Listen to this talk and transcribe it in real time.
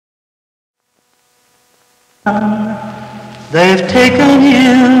They've taken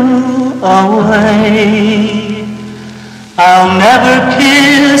you away. I'll never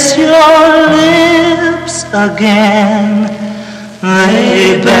kiss your lips again.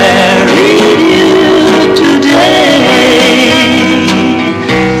 They buried you today.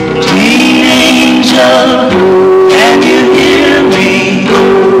 Teen angel, can you hear me?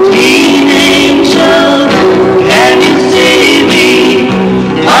 Teen angel, can you see me?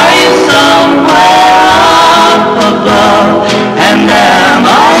 Are you somewhere up above? And am I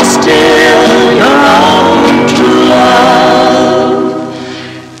still your own true love?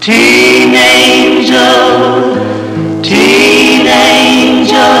 Teen angel, teen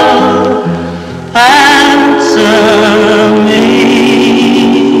angel, answer me,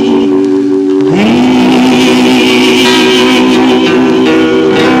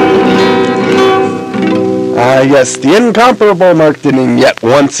 Yes, the incomparable Mark Dinning yet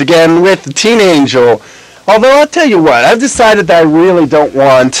once again with the Teen Angel. Although I'll tell you what, I've decided that I really don't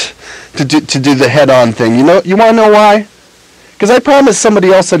want to do the head-on thing. You want to know why? Because I promised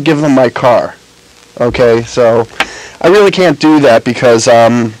somebody else I'd give them my car. Okay, so I really can't do that because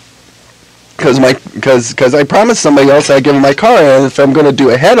I promised somebody else I'd give them my car, and if I'm going to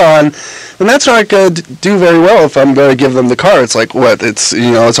do a head-on, then that's not going to do very well. If I'm going to give them the car, it's like what? It's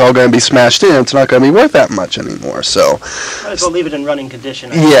it's all going to be smashed in. It's not going to be worth that much anymore. So might as well leave it in running condition.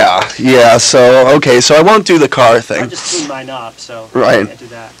 Yeah. So okay, so I won't do the car thing. I just tuned mine up, so right. I can't do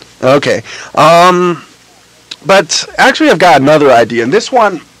that. Okay. But actually, I've got another idea, and this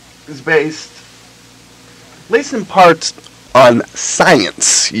one is based, at least in part, on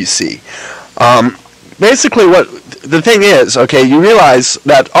science. You see. Basically, what the thing is, okay, you realize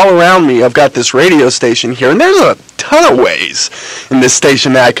that all around me I've got this radio station here, and there's a ton of ways in this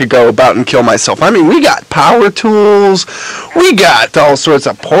station that I could go about and kill myself. I mean, we got power tools, we got all sorts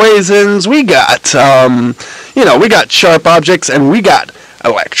of poisons, we got, we got sharp objects, and we got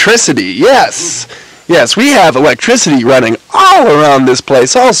electricity, yes. Yes, we have electricity running all around this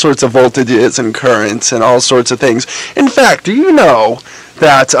place, all sorts of voltages and currents and all sorts of things. In fact, do you know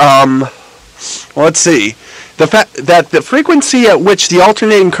that, let's see, the fact that the frequency at which the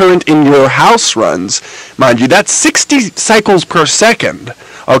alternating current in your house runs, mind you, that's 60 cycles per second.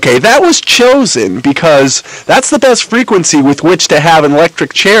 Okay, that was chosen because that's the best frequency with which to have an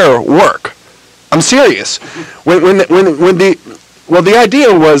electric chair work. I'm serious. The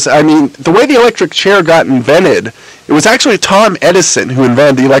idea was, the way the electric chair got invented, it was actually Tom Edison who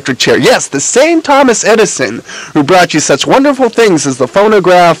invented the electric chair. Yes, the same Thomas Edison who brought you such wonderful things as the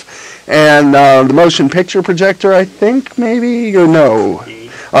phonograph and the motion picture projector, I think, maybe, or no.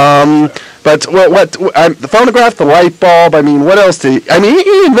 But the phonograph, the light bulb, what else did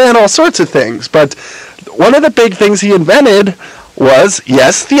he invented all sorts of things. But one of the big things he invented was,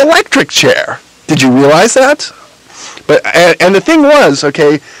 yes, the electric chair. Did you realize that? But and the thing was,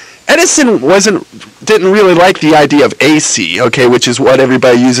 okay, Edison didn't really like the idea of AC, okay, which is what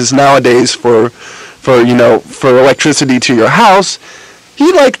everybody uses nowadays for electricity to your house.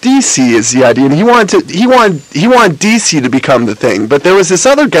 He liked DC as the idea, and he wanted DC to become the thing. But there was this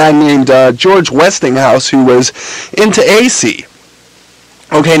other guy named George Westinghouse who was into AC.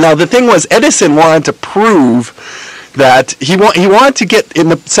 Okay, now the thing was, Edison wanted to prove that he wanted to get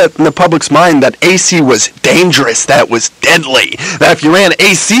set in the public's mind that AC was dangerous, that was deadly, that if you ran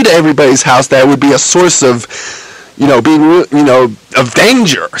AC to everybody's house, that would be a source of, of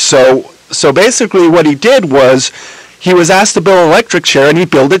danger. So basically, what he did was he was asked to build an electric chair, and he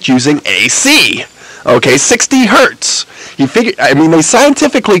built it using AC. Okay, 60 hertz. He figured. They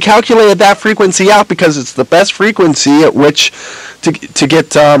scientifically calculated that frequency out because it's the best frequency at which to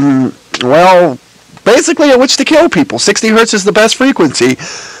get basically at which to kill people. 60 hertz is the best frequency,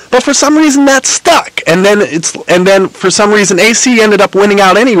 but for some reason that stuck, and then for some reason AC ended up winning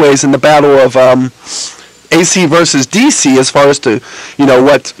out anyways in the battle of AC versus DC as far as to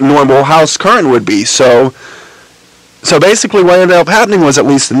what normal house current would be. So basically what ended up happening was, at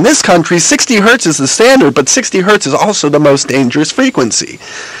least in this country, 60 hertz is the standard, but 60 hertz is also the most dangerous frequency.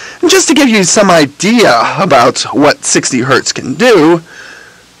 And just to give you some idea about what 60 hertz can do,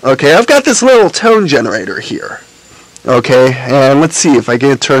 okay, I've got this little tone generator here. Okay, and let's see if I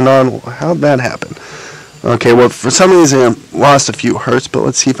get it turned on. How'd that happen? Okay, well, for some reason I lost a few hertz, but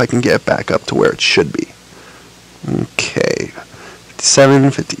let's see if I can get it back up to where it should be. Okay,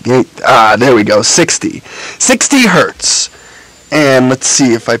 57, 58, there we go, 60. 60 hertz. And let's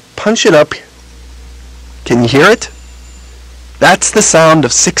see if I punch it up. Can you hear it? That's the sound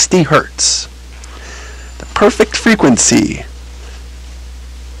of 60 hertz. The perfect frequency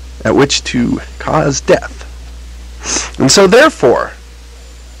at which to cause death. And so therefore,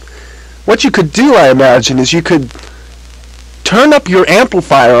 what you could do, I imagine, is you could turn up your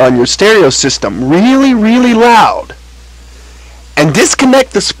amplifier on your stereo system really, really loud and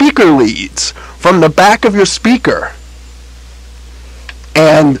disconnect the speaker leads from the back of your speaker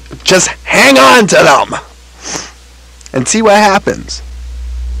and just hang on to them and see what happens.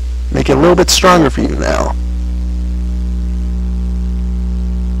 Make it a little bit stronger for you now.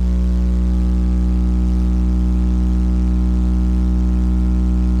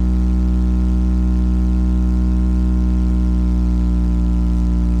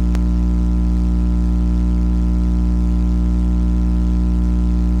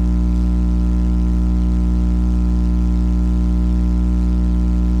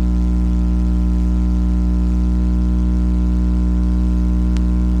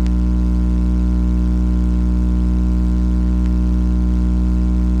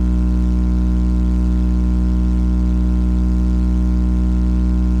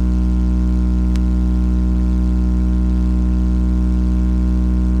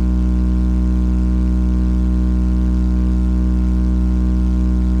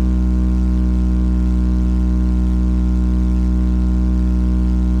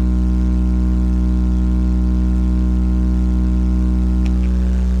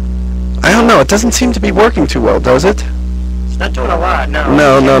 I don't know, it doesn't seem to be working too well, does it? It's not doing a lot, no.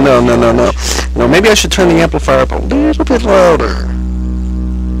 No, maybe I should turn the amplifier up a little bit louder.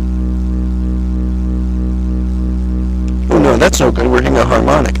 Oh no, that's no good, we're hitting a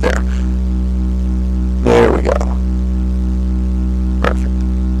harmonic there. There we go. Perfect.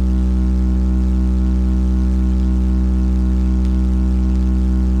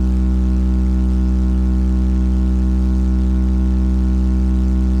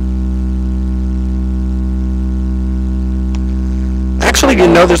 Actually, you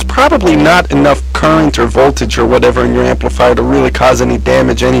know, there's probably not enough current or voltage or whatever in your amplifier to really cause any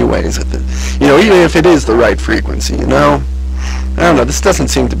damage anyways. You know, even if it is the right frequency, you know? I don't know, this doesn't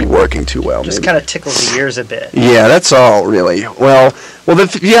seem to be working too well. Just kind of tickles the ears a bit. Yeah, that's all, really. Well,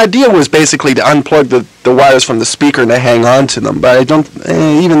 the idea was basically to unplug the wires from the speaker and to hang on to them, but I don't,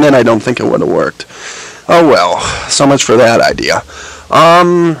 even then I don't think it would have worked. Oh well, so much for that idea.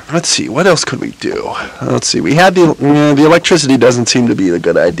 Let's see, what else could we do? Let's see, we had the electricity doesn't seem to be a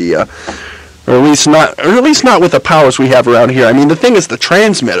good idea, or at least not with the powers we have around here. I mean, the thing is, the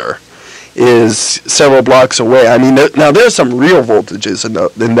transmitter is several blocks away. I mean, now there's some real voltages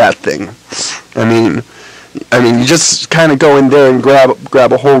in that thing. I mean, you just kind of go in there and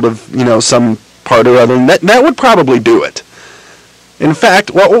grab a hold of, you know, some part or other, and that would probably do it. In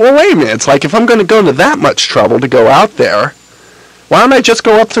fact, well, wait a minute. It's like, if I'm going to go to that much trouble to go out there, why don't I just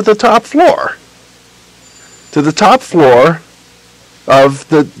go up to the top floor? To the top floor of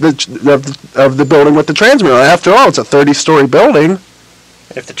the building with the transmitter. After all, it's a 30-story building.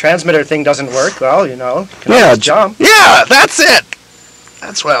 If the transmitter thing doesn't work, well, you know, you can always jump. Yeah, that's it.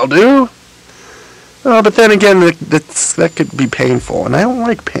 That's what I'll do. Oh, but then again, that could be painful, and I don't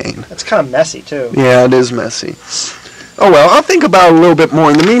like pain. It's kind of messy, too. Yeah, it is messy. Oh well, I'll think about it a little bit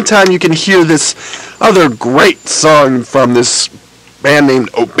more. In the meantime, you can hear this other great song from this band named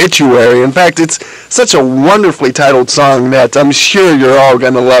Obituary. In fact, it's such a wonderfully titled song that I'm sure you're all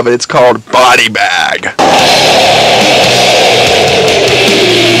going to love it. It's called Body Bag.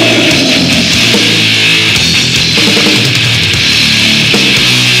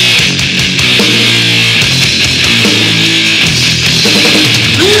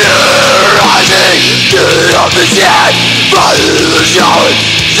 Get up the jet, follow the shower,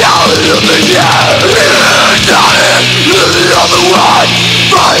 sound of the jet. Started, living on the one,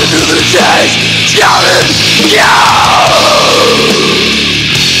 flying through the chase, shouting, go!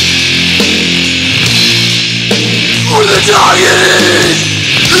 Where the target is,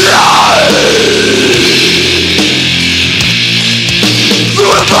 live.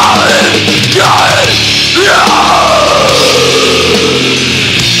 Through the falling, God,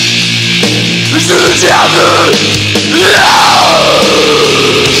 to the tavern,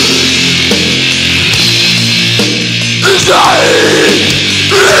 dying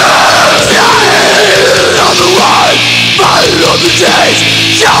on the one, fighting on the days,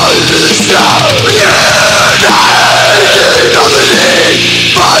 shouting to the sun, dying on the knee.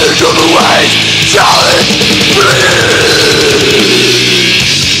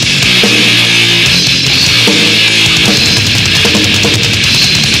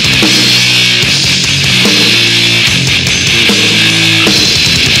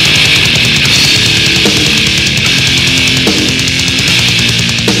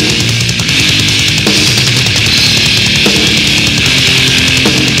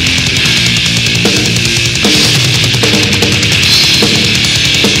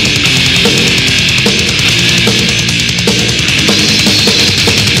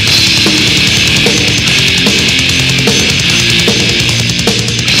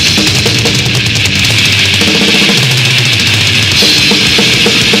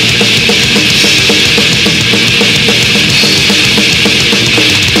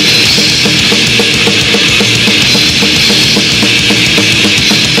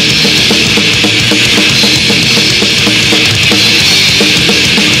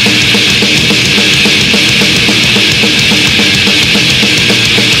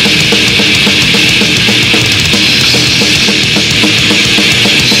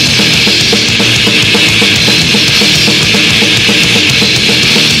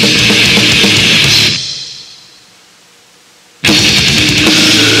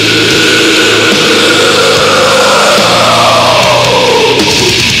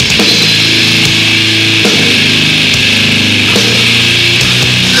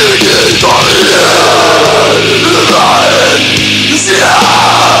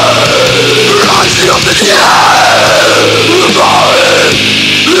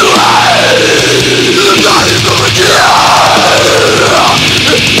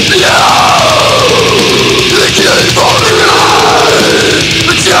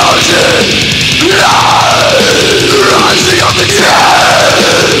 Rising of the dead,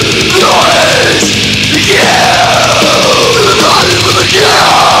 noise, running with the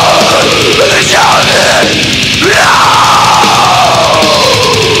kill, and the shouting,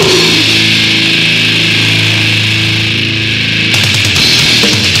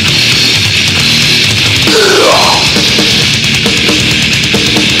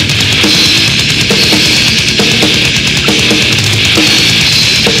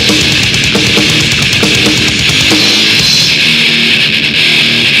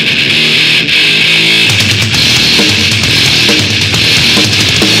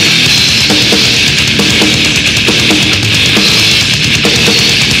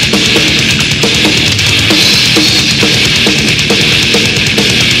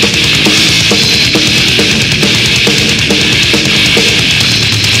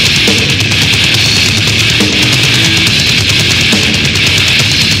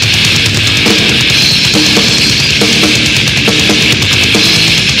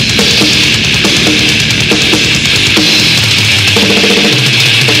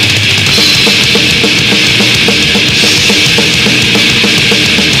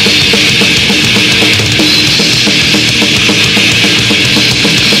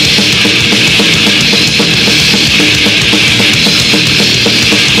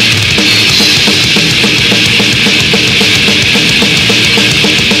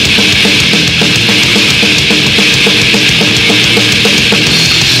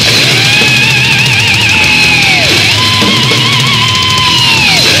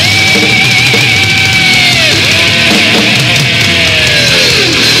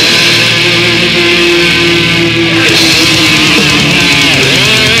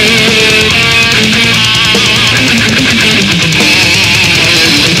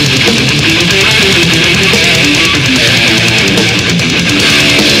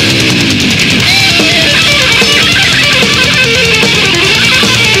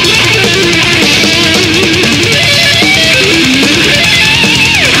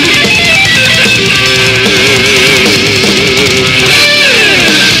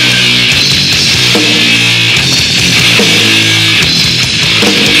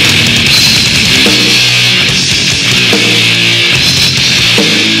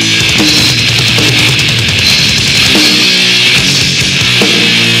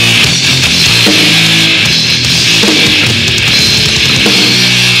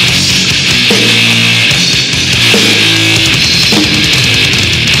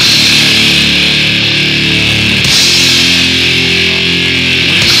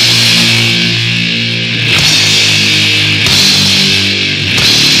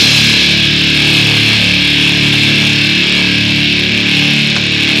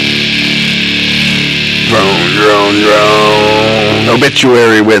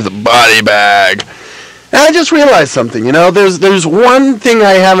 Obituary with Body Bag. And I just realized something, you know, there's one thing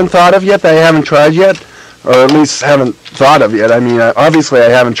I haven't thought of yet that I haven't tried yet, or at least haven't thought of yet. I mean, obviously I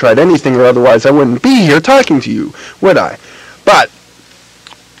haven't tried anything, or otherwise I wouldn't be here talking to you, would I? But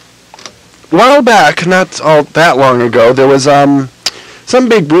a while back, not all that long ago, there was some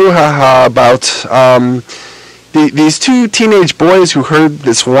big brouhaha about these two teenage boys who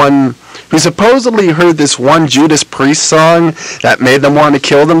supposedly heard this one Judas Priest song that made them want to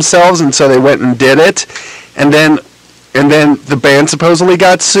kill themselves, and so they went and did it, and then the band supposedly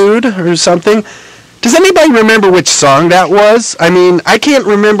got sued or something. Does anybody remember which song that was? I mean, I can't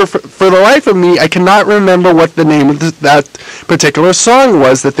remember for the life of me. I cannot remember what the name of that particular song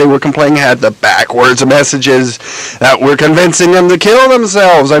was that they were complaining had the backwards messages that were convincing them to kill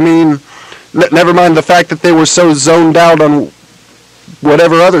themselves. I mean, never mind the fact that they were so zoned out on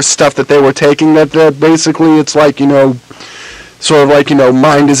whatever other stuff that they were taking that basically it's like, you know, sort of like, you know,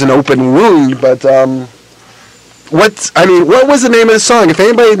 mind is an open wound. But what was the name of the song? If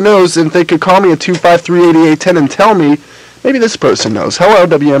anybody knows, if they could call me at 253-8810 and tell me, maybe this person knows. Hello,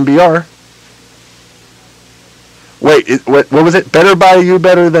 WMBR. Wait, what was it? Better by You,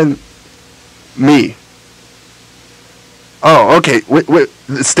 Better Than Me. Oh, okay. Wait,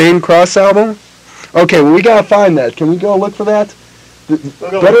 the Stained Cross album? Okay, well, we gotta find that. Can we go look for that?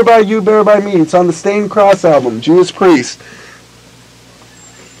 Better by You, Better by Me. It's on the Stained Cross album, Judas Priest.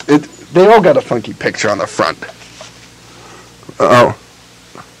 They all got a funky picture on the front. Oh.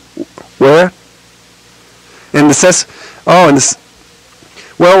 Where? In the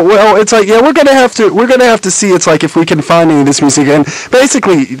Well, it's like, yeah, we're gonna have to see. It's like if we can find any of this music, and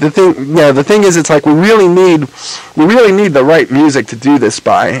basically the thing is, it's like we really need the right music to do this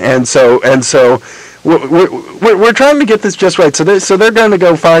by, and so we're trying to get this just right. So they're gonna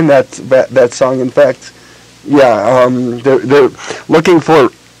go find that song. In fact, yeah, they're looking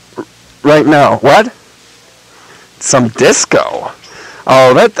for right now. What? Some disco.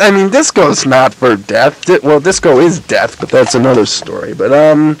 Oh, disco's not for death. Well, disco is death, but that's another story. But,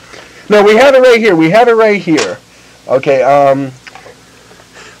 no, we have it right here. Okay,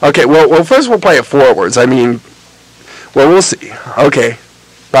 okay, well, first we'll play it forwards. We'll see. Okay,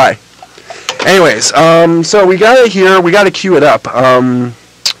 bye. Anyways, so we got it here. We got to cue it up.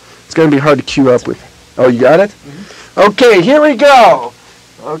 It's going to be hard to cue up with. Oh, you got it? Mm-hmm. Okay, here we go.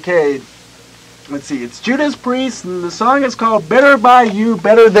 Okay. Let's see, it's Judas Priest, and the song is called Better By You,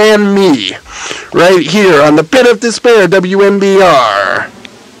 Better Than Me. Right here on the Pit of Despair, WMBR.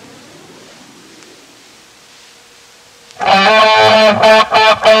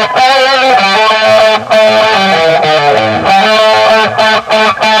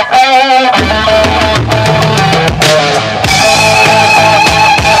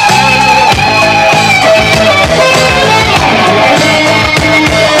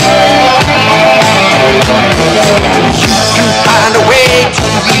 Find a way to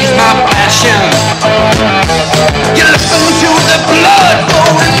ease my passion. You listen to the blood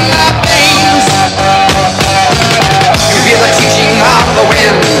flowing in my veins. You hear the teaching of the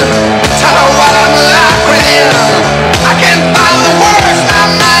wind. Tell her what I'm like within. I can't find the words, my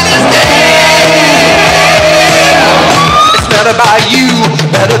mind is dead. It's better by you,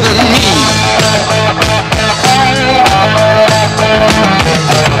 better than me.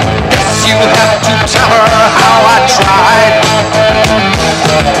 Guess you have to tell her how I tried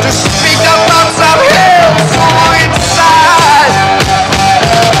to speak the thoughts of hell so inside.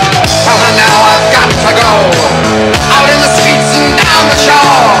 Tell her now I've got to go out in the streets and down the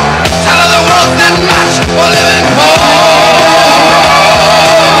shore. Tell her the world's not much for living for.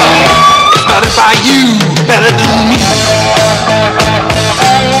 It's better by you, better than me.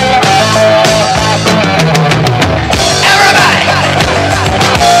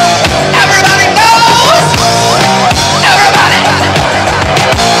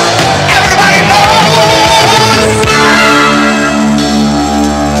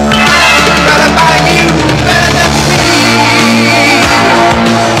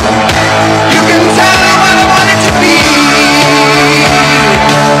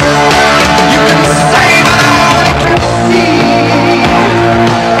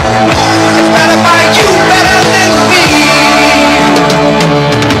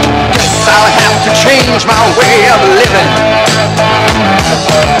 Change my way of living.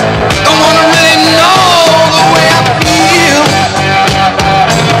 Don't wanna really know the way I feel.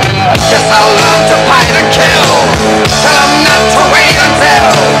 Guess I'll learn to fight and kill. Tell them not to wait until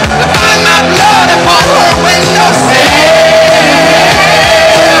they find my blood upon her windowsill.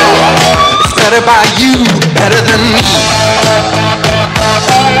 It's better by you, better than me.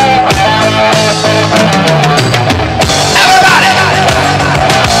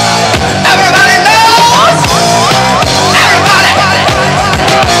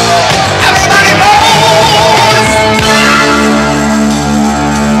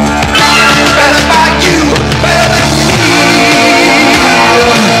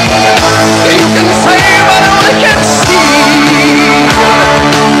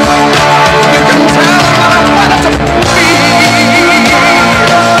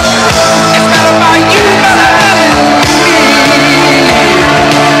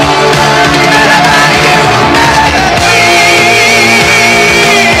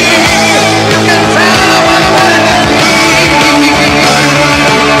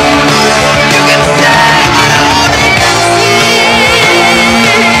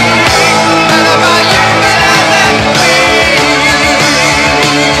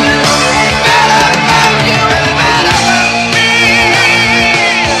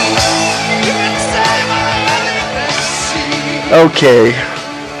 Okay,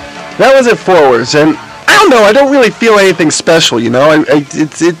 that was it forwards, and I don't know, I don't really feel anything special, you know,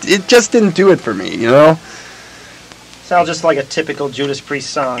 it just didn't do it for me, you know. Sounds just like a typical Judas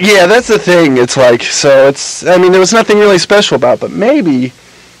Priest song. Yeah, that's the thing, it's like, so there was nothing really special about it, but maybe,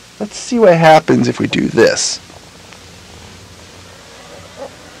 let's see what happens if we do this.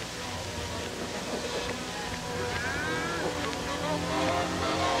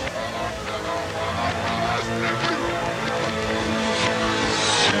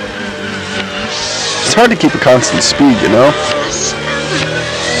 It's hard to keep a constant speed, you know?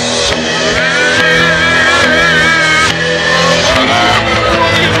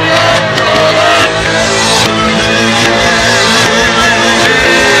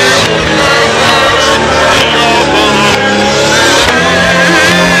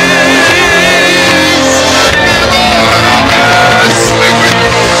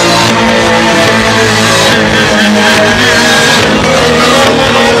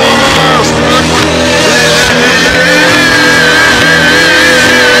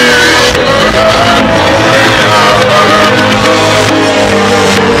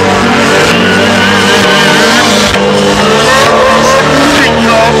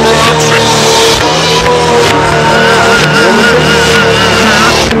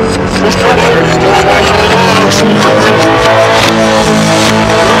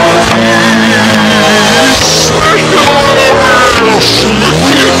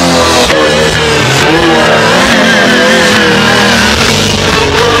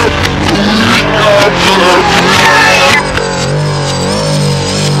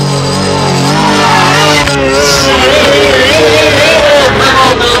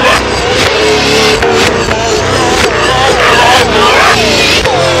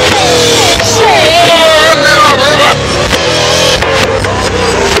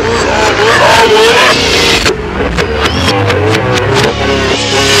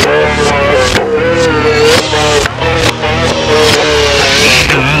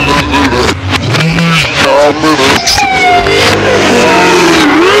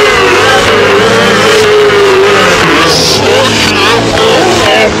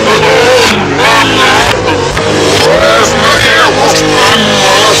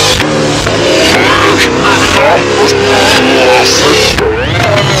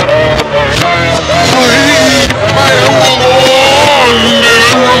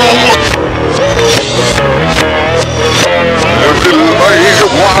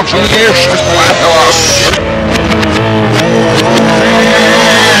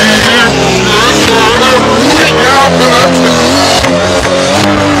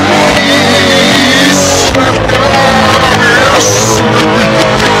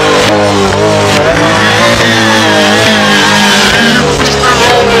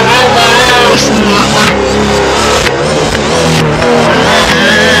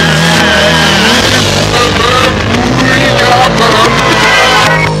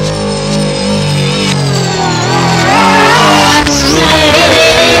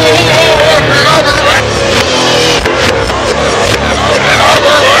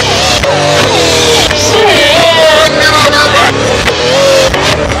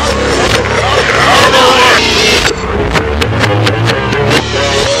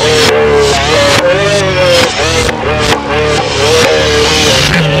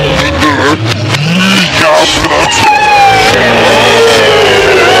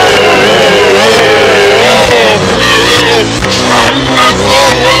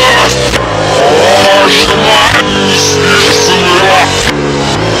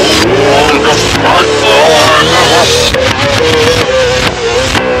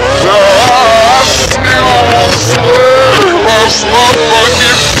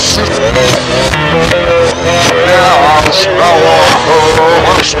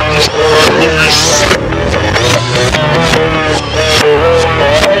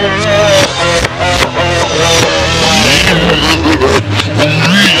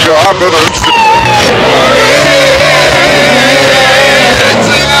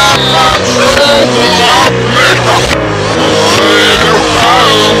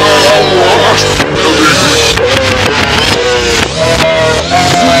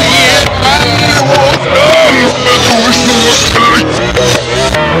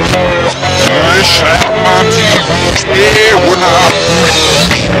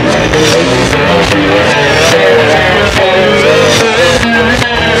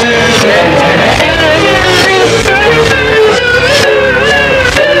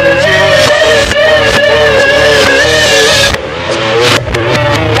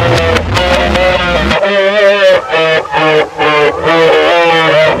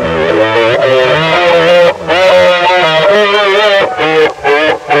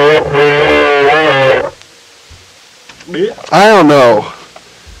 I don't know.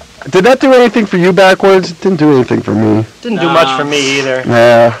 Did that do anything for you backwards? It didn't do anything for me. Didn't do much for me either.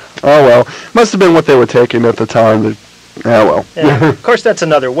 Yeah. Oh well. Must have been what they were taking at the time. Yeah, well. Yeah. Of course, that's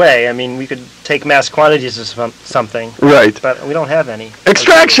another way. I mean, we could take mass quantities of something. Right. But we don't have any.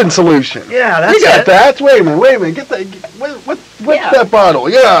 Extraction solution. Yeah, that's You got it. that. Wait a minute. Get that. What's that bottle?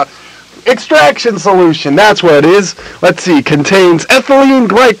 Yeah. Extraction solution. That's what it is. Let's see. Contains ethylene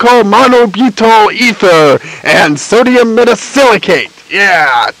glycol monobutyl ether and sodium metasilicate.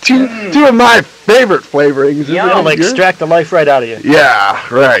 Yeah. Two of my favorite flavorings. Yeah, it'll extract the life right out of you. Yeah.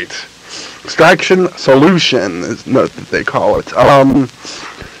 Right. Extraction solution is what they call it. Oh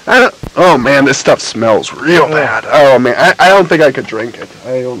man, this stuff smells real bad. Oh man, I don't think I could drink it.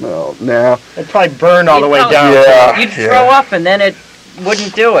 I don't know. Nah. It'd probably burn all the way down. Yeah. You'd throw up and then it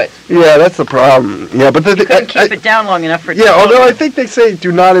wouldn't do it. Yeah, that's the problem. Yeah, but You couldn't keep it down long enough for it to although go. I think they say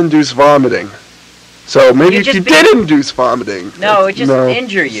do not induce vomiting. So maybe if you did induce vomiting. No, it just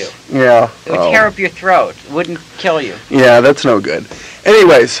injure you. Yeah. It would tear up your throat. It wouldn't kill you. Yeah, that's no good.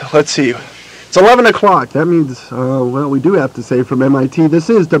 Anyways, let's see. It's 11 o'clock. That means, well, we do have to say from MIT, this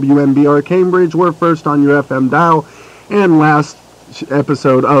is WMBR Cambridge. We're first on your FM dial and last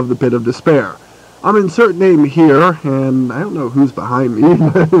episode of The Pit of Despair. I'm insert name here, and I don't know who's behind me.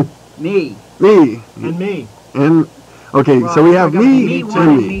 Me. Me. And me. And, okay, well, so we have me one and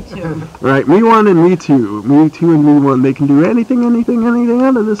and me. me too. Right, me one and me two. Me two and me one. They can do anything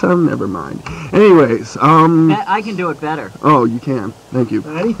out of this. Never mind. Anyways, I can do it better. Oh, you can. Thank you.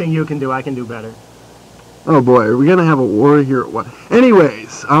 Anything you can do, I can do better. Oh boy, are we gonna have a war here or what?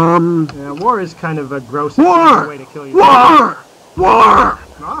 Anyways, Yeah, war is kind of a gross War! way to kill you. War! War!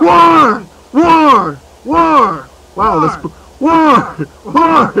 War! War! War! Wow, this war!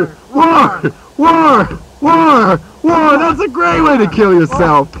 War! War! War! War! War! That's a great way to kill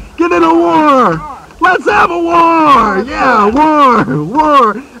yourself. Get in a war! Let's have a war! Yeah, war!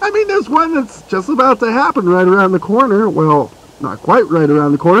 War! I mean, there's one that's just about to happen right around the corner. Well, not quite right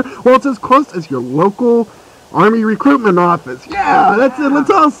around the corner. Well, it's as close as your local Army recruitment office. Yeah, that's it. Let's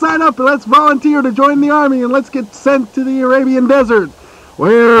all sign up and let's volunteer to join the Army and let's get sent to the Arabian Desert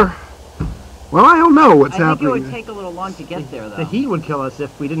where, well, I don't know what's happening. I think it would take a little long to get there, though. The heat would kill us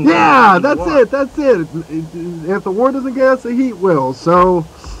if we didn't. Yeah, that's it. If the war doesn't get us, the heat will. So,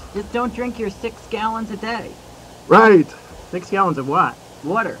 just don't drink your 6 gallons a day. Right. 6 gallons of what?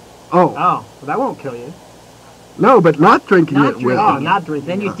 Water. Oh. Oh, well, that won't kill you. No, but not drinking Not it will. drinking Oh, not drinking.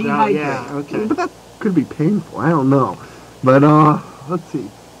 Then you it. dehydrate. Yeah, okay. But that could be painful. I don't know. But let's see.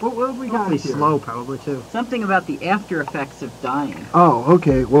 What have we got Hopefully here? slow, probably too. Something about the after effects of dying. Oh,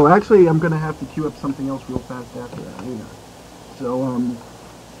 okay. Well, actually, I'm gonna have to queue up something else real fast after that. Hang on. So,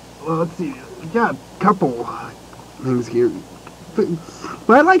 well, let's see. We got a couple things here. But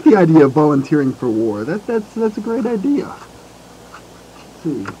I like the idea of volunteering for war. That's a great idea. Let's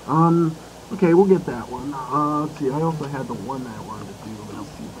see. Okay, we'll get that one. Let's see. I also had the one that I wanted to do. Let's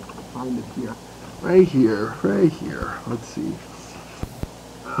see if I can find it here. Right here. Let's see.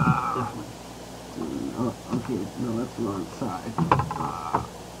 Okay, no, that's the wrong side.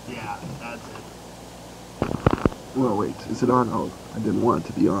 Yeah, that's it. Well, wait, is it on? Oh, I didn't want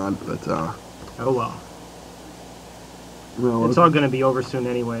it to be on, but, Oh well. well, It's all going to be over soon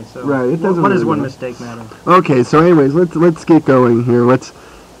anyway, so. Right, it doesn't What does really one matter. mistake matter? Okay, so anyways, let's get going here. Let's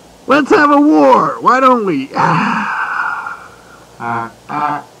have a war. Why don't we?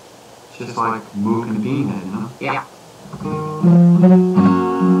 Just like Mook and Beanhead, you know? Yeah.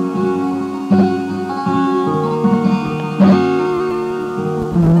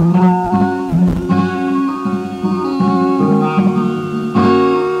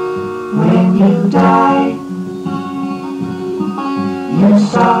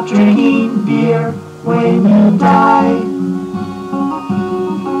 drinking beer when you die.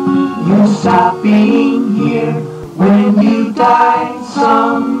 You stop being here when you die.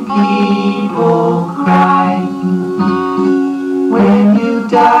 Some people cry. When you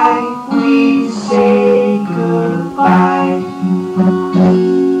die, we say goodbye.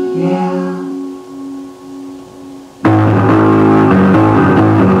 Yeah.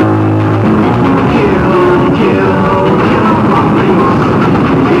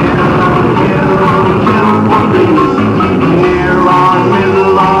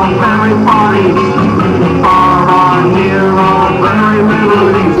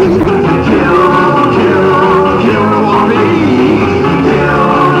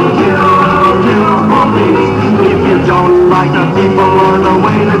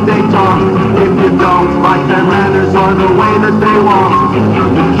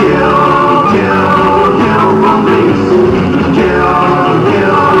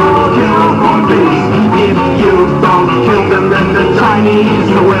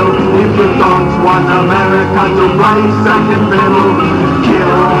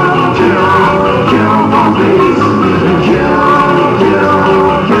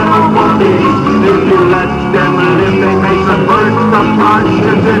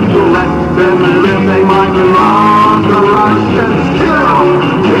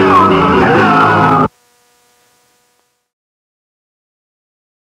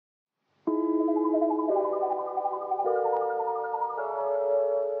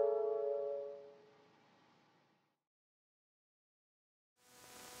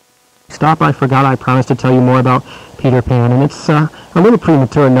 I forgot I promised to tell you more about Peter Pan, and it's a little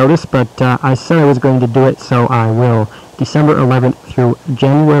premature notice, but I said I was going to do it, so I will. December 11th through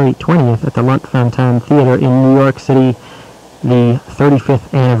January 20th at the Lunt Fontaine Theater in New York City, the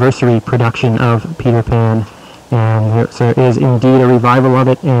 35th anniversary production of Peter Pan, and there is indeed a revival of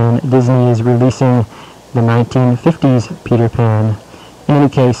it, and Disney is releasing the 1950s Peter Pan. In any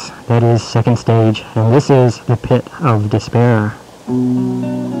case, that is second stage, and this is The Pit of Despair.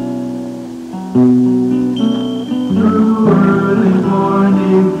 Through early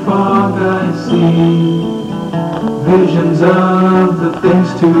morning fog I see visions of the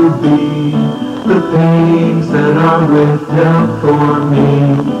things to be, the pains that are withheld for me.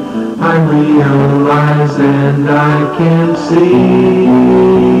 I realize and I can see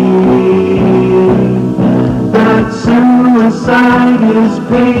that suicide is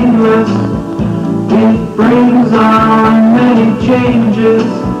painless. It brings on many changes,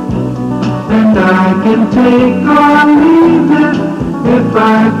 and I can take or leave it if I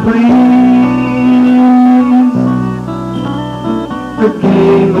please. The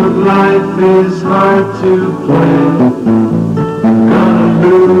game of life is hard to play. Gonna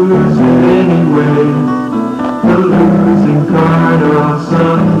lose it anyway. The losing card I'll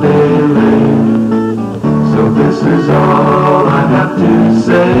someday lay. So this is all I have to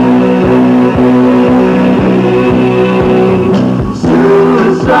say.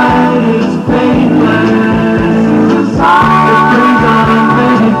 Suicide is painless. It brings on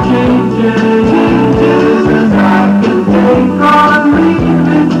many changes, and I can take or leave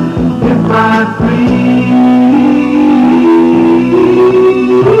it if I please.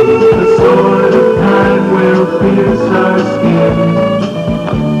 The sword of time will pierce our skin.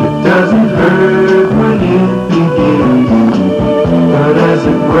 It doesn't hurt when it begins, but as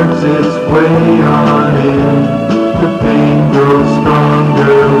it works its way on in, the pain grows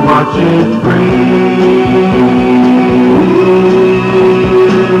stronger, watch it breathe.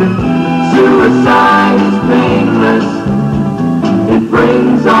 Suicide is painless. It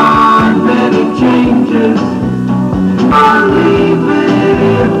brings on many changes. I'll leave it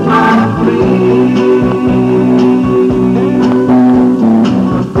if I please.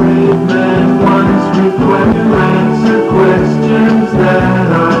 A brave man once requested to answer questions that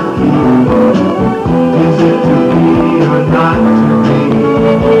I keep. Is it to be or not to be?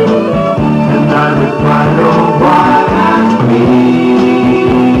 And I replied, oh, why ask me?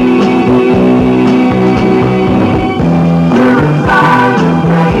 Suicide is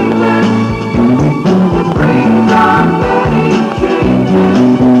painless. It brings on many changes,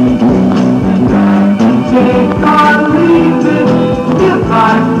 and I can take or leave it if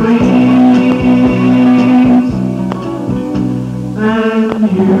I please. And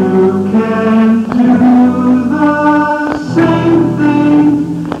you can do the same thing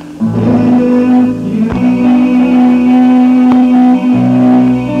if you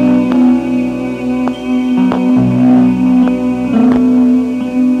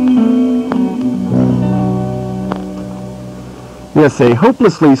Yes, a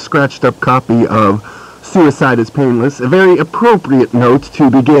hopelessly scratched up copy of Suicide is Painless, a very appropriate note to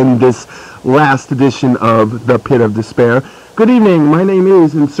begin this last edition of The Pit of Despair. Good evening, my name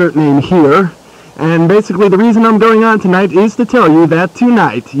is Insert Name Here, and basically the reason I'm going on tonight is to tell you that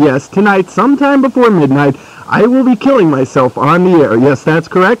tonight, yes, tonight, sometime before midnight, I will be killing myself on the air. Yes, that's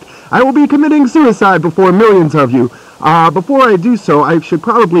correct. I will be committing suicide before millions of you. Before I do so, I should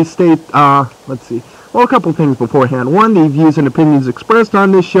probably state, let's see, well, a couple things beforehand. One, the views and opinions expressed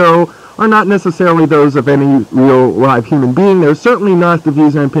on this show are not necessarily those of any real live human being. They're certainly not the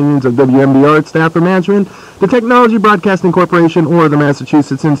views and opinions of WMBR, its staff or management, the Technology Broadcasting Corporation, or the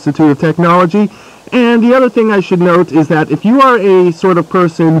Massachusetts Institute of Technology. And the other thing I should note is that if you are a sort of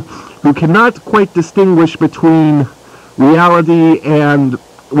person who cannot quite distinguish between reality and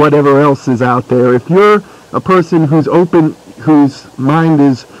whatever else is out there, if you're a person who's mind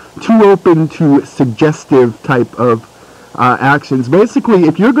is too open to suggestive type of actions. Basically,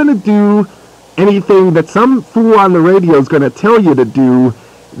 if you're going to do anything that some fool on the radio is going to tell you to do,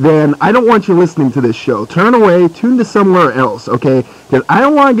 then I don't want you listening to this show. Turn away, tune to somewhere else, okay? Because I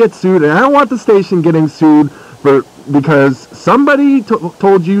don't want to get sued, and I don't want the station getting sued because somebody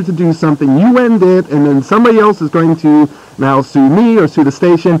told you to do something, you went it, and then somebody else is going to now sue me or sue the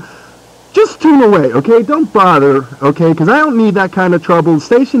station. Just tune away, okay? Don't bother, okay? Because I don't need that kind of trouble. The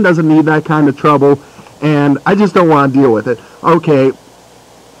station doesn't need that kind of trouble, and I just don't want to deal with it. Okay,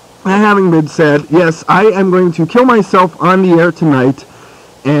 that having been said, yes, I am going to kill myself on the air tonight,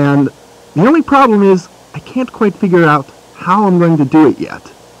 and the only problem is I can't quite figure out how I'm going to do it yet.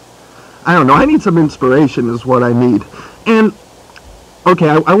 I don't know. I need some inspiration is what I need. And okay,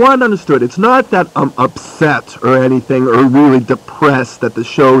 I want it understood. It's not that I'm upset or anything or really depressed that the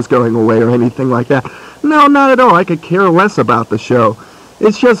show's going away or anything like that. No, not at all. I could care less about the show.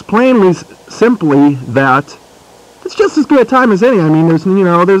 It's just plainly, simply that it's just as good a time as any. I mean,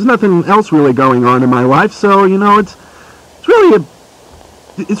 there's nothing else really going on in my life, so it's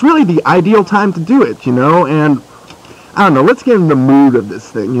really the ideal time to do it, and I don't know. Let's get in the mood of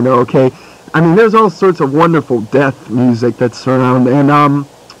this thing, okay? I mean, there's all sorts of wonderful death music that's around, and,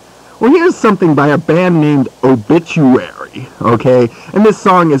 well, here's something by a band named Obituary, okay? And this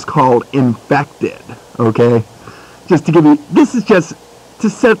song is called Infected, okay? Just to give you, this is just to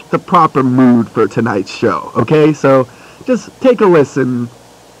set the proper mood for tonight's show, okay? So, just take a listen,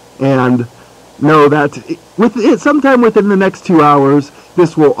 and know that sometime within the next 2 hours,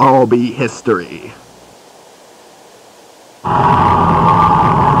 this will all be history.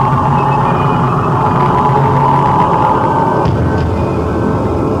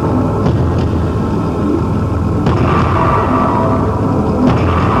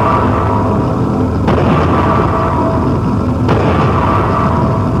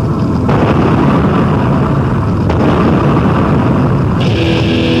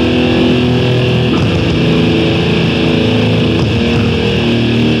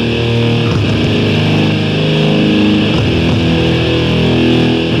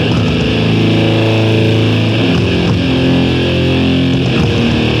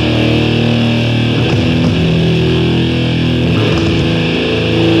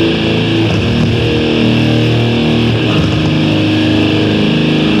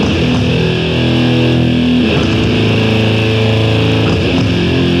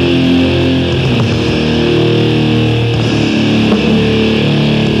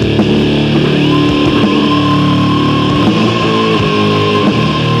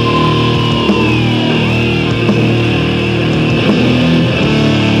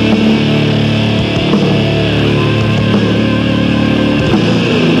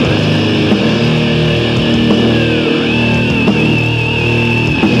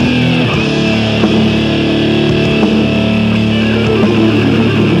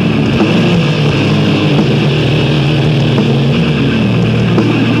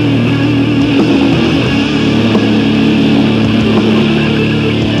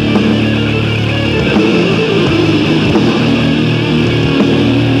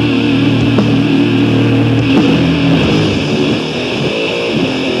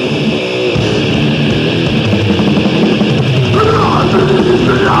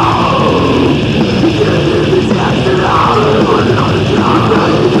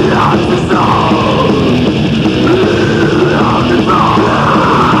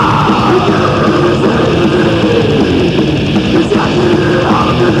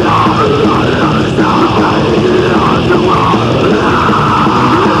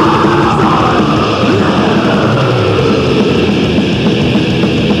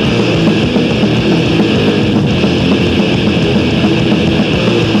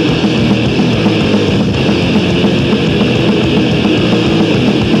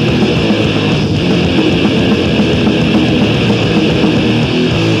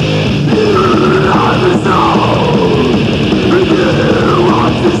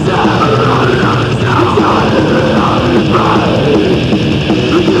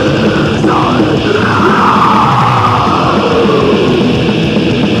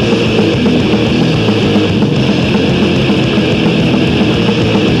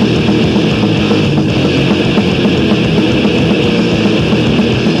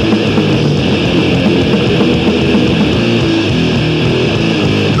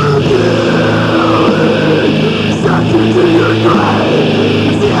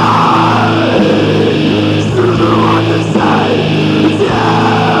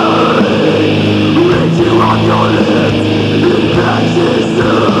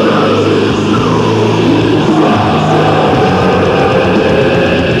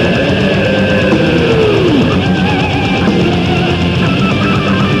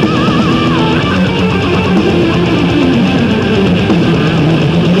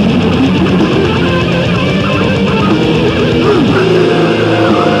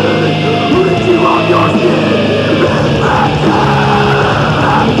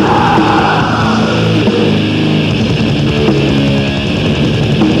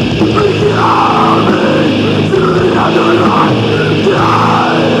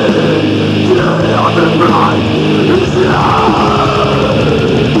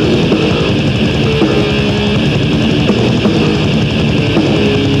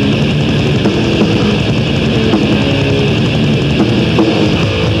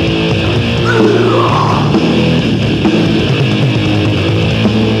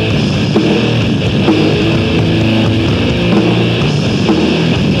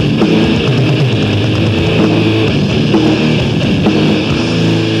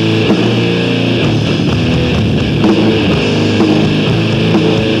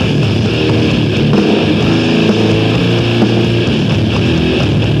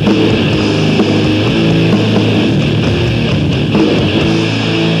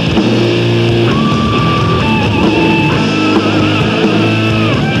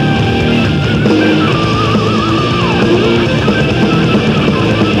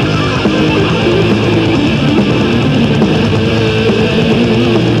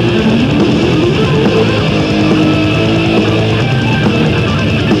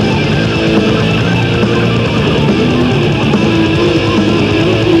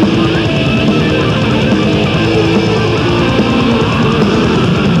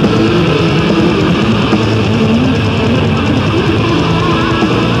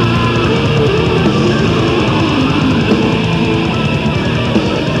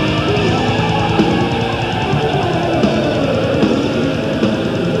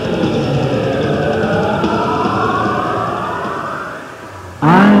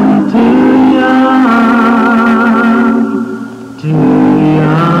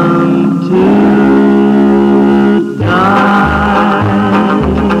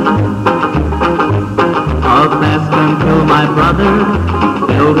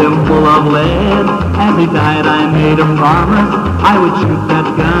 filled him full of lead. As he died, I made a promise I would shoot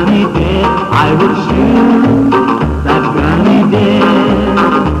that gun he did. I would shoot that gun he did.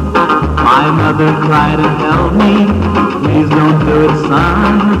 My mother cried and held me. Please don't do it,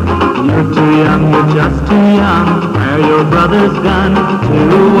 son. You're too young, you're just too young. Wear your brother's gun to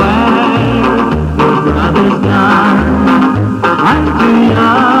wear your brother's gun. I'm too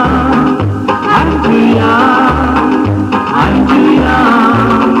young, I'm too young, I'm too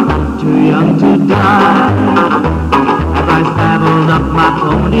young to die. As I saddled up my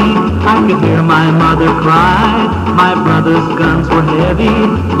pony, I could hear my mother cry. My brother's guns were heavy,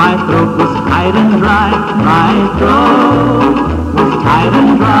 my throat was tight and dry. My throat was tight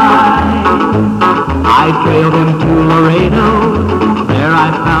and dry. I trailed him to Laredo, there I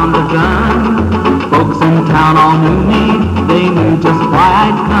found a gun. Folks in town all knew me, they knew just why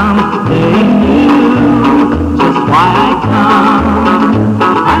I'd come. They knew just why I'd come.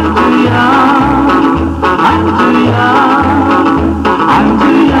 I'm too young, I'm too young, I'm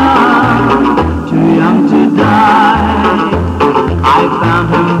too young to die. I found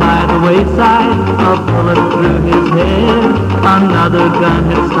him by the wayside, a bullet through his head. Another gun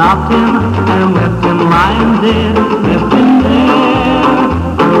had stopped him and left him lying dead. Left him there,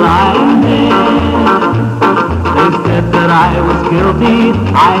 lying dead. They said that I was guilty,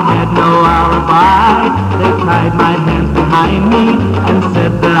 I had no alibi. They tied my hands behind me and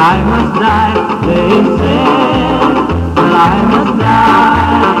said that I must die. They said that I must die.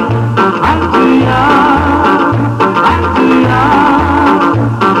 I'm too young, I'm too young,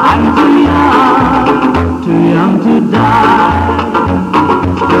 I'm too young to die.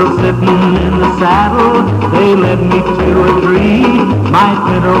 Still sitting in the saddle, they led me to a tree. My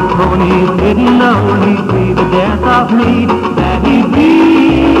little pony didn't know he'd be the death of me, that he'd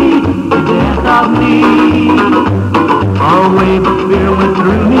be the death of me. A wave of fear went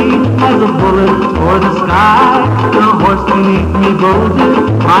through me as a bullet tore the sky. The horse beneath me bolted,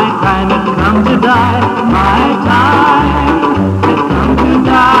 my time had come to die. My time had come to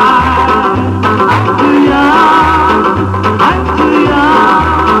die. I'm too young, I'm too young,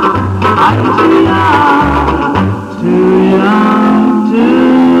 I'm too young to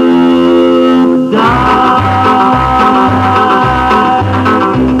die.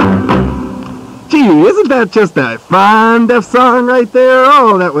 Gee, isn't that just a fun Def song right there?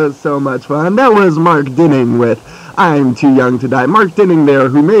 Oh, that was so much fun. That was Mark Dinning with I'm Too Young to Die. Mark Dinning there,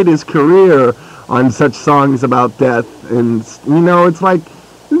 who made his career on such songs about death. And, you know, it's like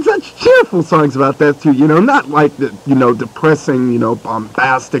such cheerful songs about death, too. You know, not like the, you know, depressing, you know,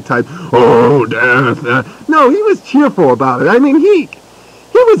 bombastic type, oh, death. No, he was cheerful about it. I mean, he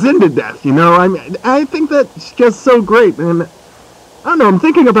was into death, you know. I mean, I think that's just so great. And I don't know, I'm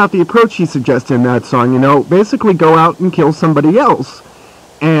thinking about the approach he suggested in that song, you know, basically go out and kill somebody else.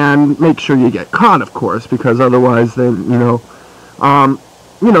 And make sure you get caught, of course, because otherwise then, you know,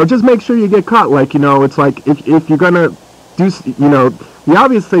 just make sure you get caught. Like, you know, it's like if you're going to do, you know, the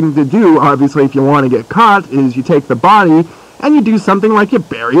obvious thing to do, obviously, if you want to get caught, is you take the body and you do something like you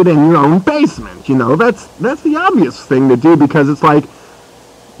bury it in your own basement. You know, that's the obvious thing to do, because it's like,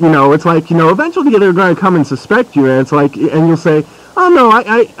 you know, eventually they're going to come and suspect you, and it's like, and you'll say, oh no,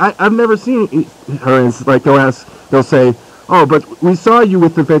 I've never seen her, and it's like they'll say, oh, but we saw you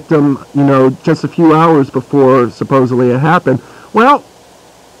with the victim, you know, just a few hours before supposedly it happened. Well,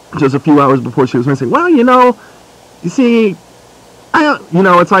 just a few hours before she was missing. Well, you know, you see,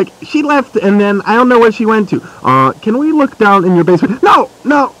 it's like she left and then I don't know where she went to. Can we look down in your basement? No,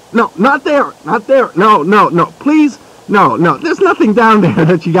 not there, no, please, no, there's nothing down there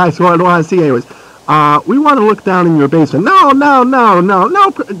that you guys want to see anyways. We want to look down in your basement. No,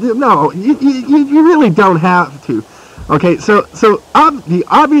 you really don't have to. Okay, so the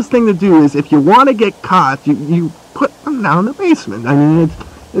obvious thing to do is, if you want to get caught, you put them down in the basement. I mean,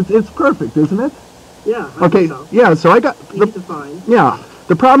 it's perfect, isn't it? Yeah. Okay. So. Yeah. So I got. Easy to find. Yeah.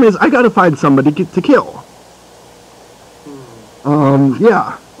 The problem is I got to find somebody to kill.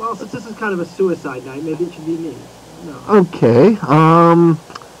 Yeah. Well, since this is kind of a suicide night, maybe it should be me. No. Okay.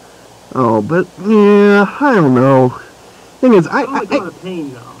 Oh, but yeah, I don't know. Thing is, I don't like a lot of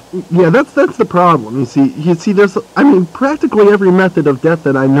pain though. Yeah, that's the problem. You see, there's, I mean, practically every method of death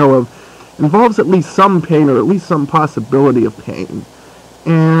that I know of involves at least some pain, or at least some possibility of pain.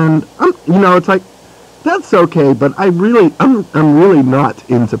 And you know, it's like, that's okay, but I'm really not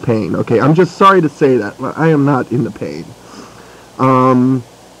into pain. Okay, I'm just sorry to say that, but I am not into pain. Oh,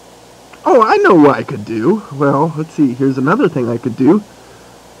 I know what I could do. Well, let's see. Here's another thing I could do.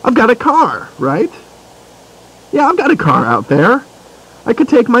 I've got a car, right? Yeah, I've got a car out there. I could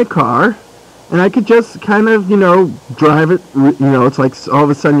take my car, and I could just kind of, drive it. It's like all of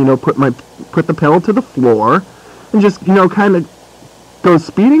a sudden, put the pedal to the floor, and just, kind of go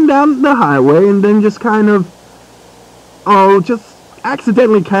speeding down the highway, and then just kind of, just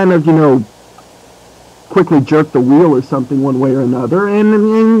accidentally kind of, quickly jerk the wheel or something one way or another,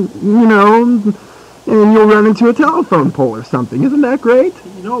 and you'll run into a telephone pole or something. Isn't that great?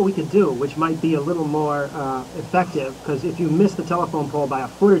 You know what we could do, which might be a little more effective, because if you miss the telephone pole by a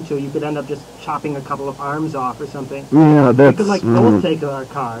foot or two, you could end up just chopping a couple of arms off or something. Yeah, that's... We could, both take our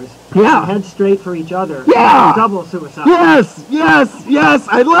cars. Yeah. And head straight for each other. Yeah. Double suicide. Yes,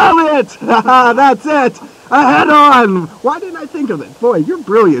 I love it. That's it. Head on. Why didn't I think of it? Boy, you're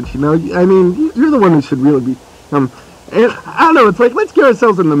brilliant, I mean, you're the one who should really be... And I don't know, it's like, let's get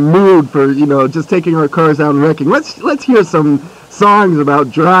ourselves in the mood for, just taking our cars out and wrecking. Let's hear some songs about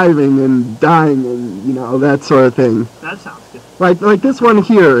driving and dying and, that sort of thing. That sounds good. Like this one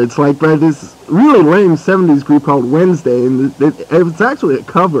here, it's like by this really lame 70s group called Wednesday, and it's actually a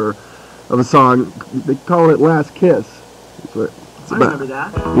cover of a song. They call it Last Kiss. I remember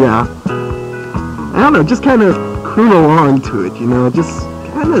that. Yeah. I don't know, just kind of croon along to it, just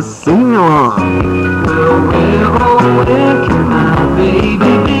kind of sing along. Well, where can my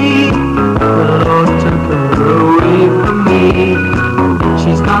baby be? The Lord took her away from me.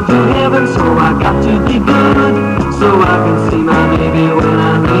 She's gone to heaven, so I got to be good, so I can see my baby when I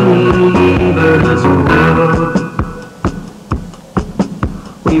leave this world.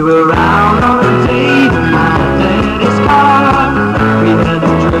 We were out on a date in my daddy's car. We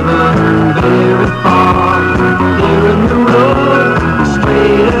hadn't driven very far. Here in the road,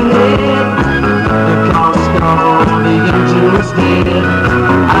 straight ahead, the car stalled, the engine was dead.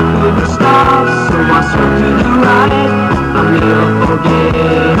 I couldn't stop, so I swerved to the right. I'll never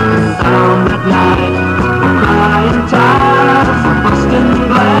forget the sound that night. The crying tires, the busting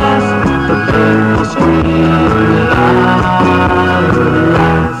glass, the painful scream that I heard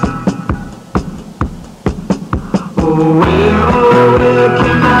last. Oh, where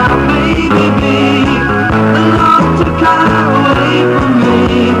can my baby be? The Lord took her away from me.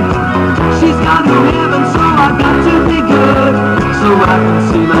 She's gone to heaven, so I got to be good, so I can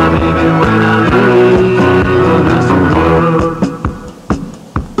see my baby when I leave this world.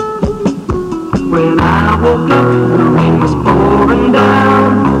 When I woke up, the rain was pouring down.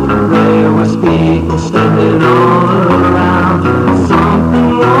 There was people standing all around. Something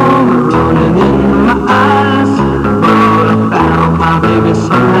warm running in my eyes, but I found my baby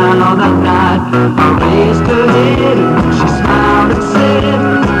somehow that night. I raised her head and she smiled and said,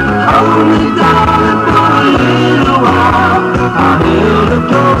 hold me darling for a little while. I held her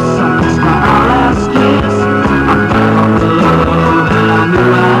close, I kissed my last kiss. I found the love that I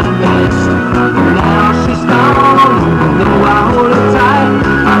knew I'd missed. And now she's gone, even though I hold her tight,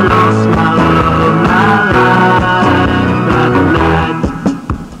 I lost my love, my life.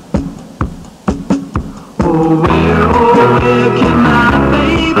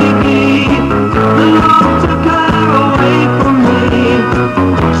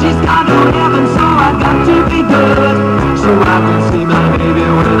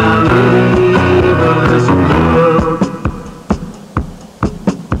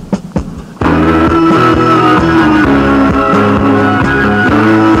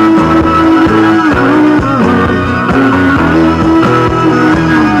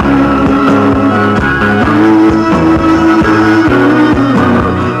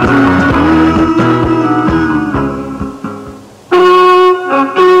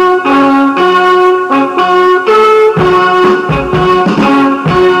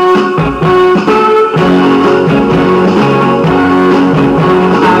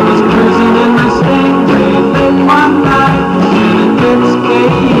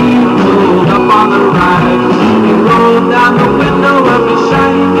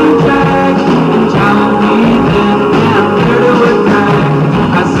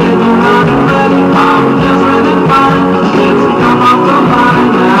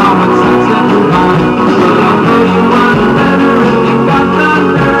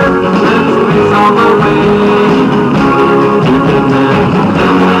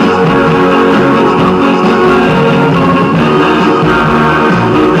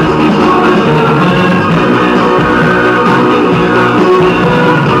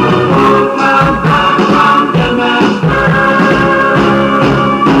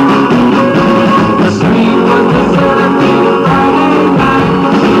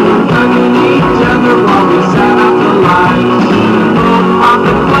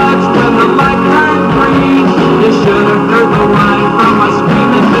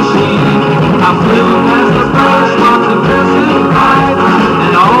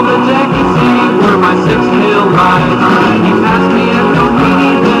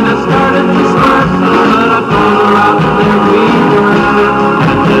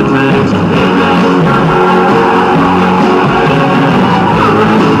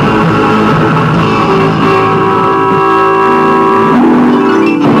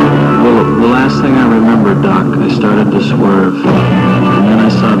 duck, I started to swerve, and then I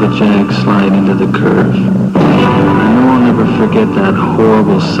saw the jag slide into the curve. I know I'll never forget that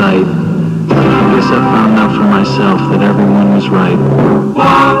horrible sight. I guess I found out for myself that everyone was right.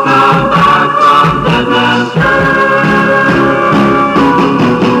 Walk back from Dead Man's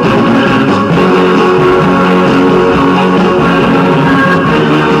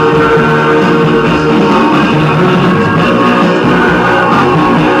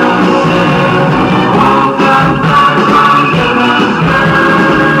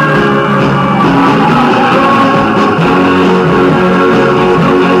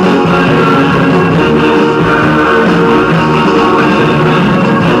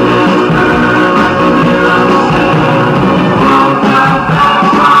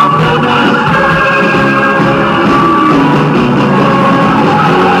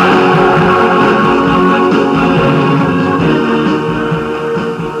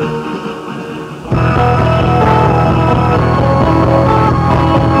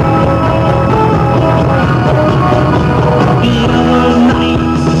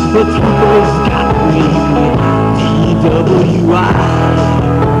TWI.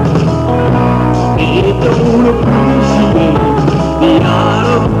 It don't approve.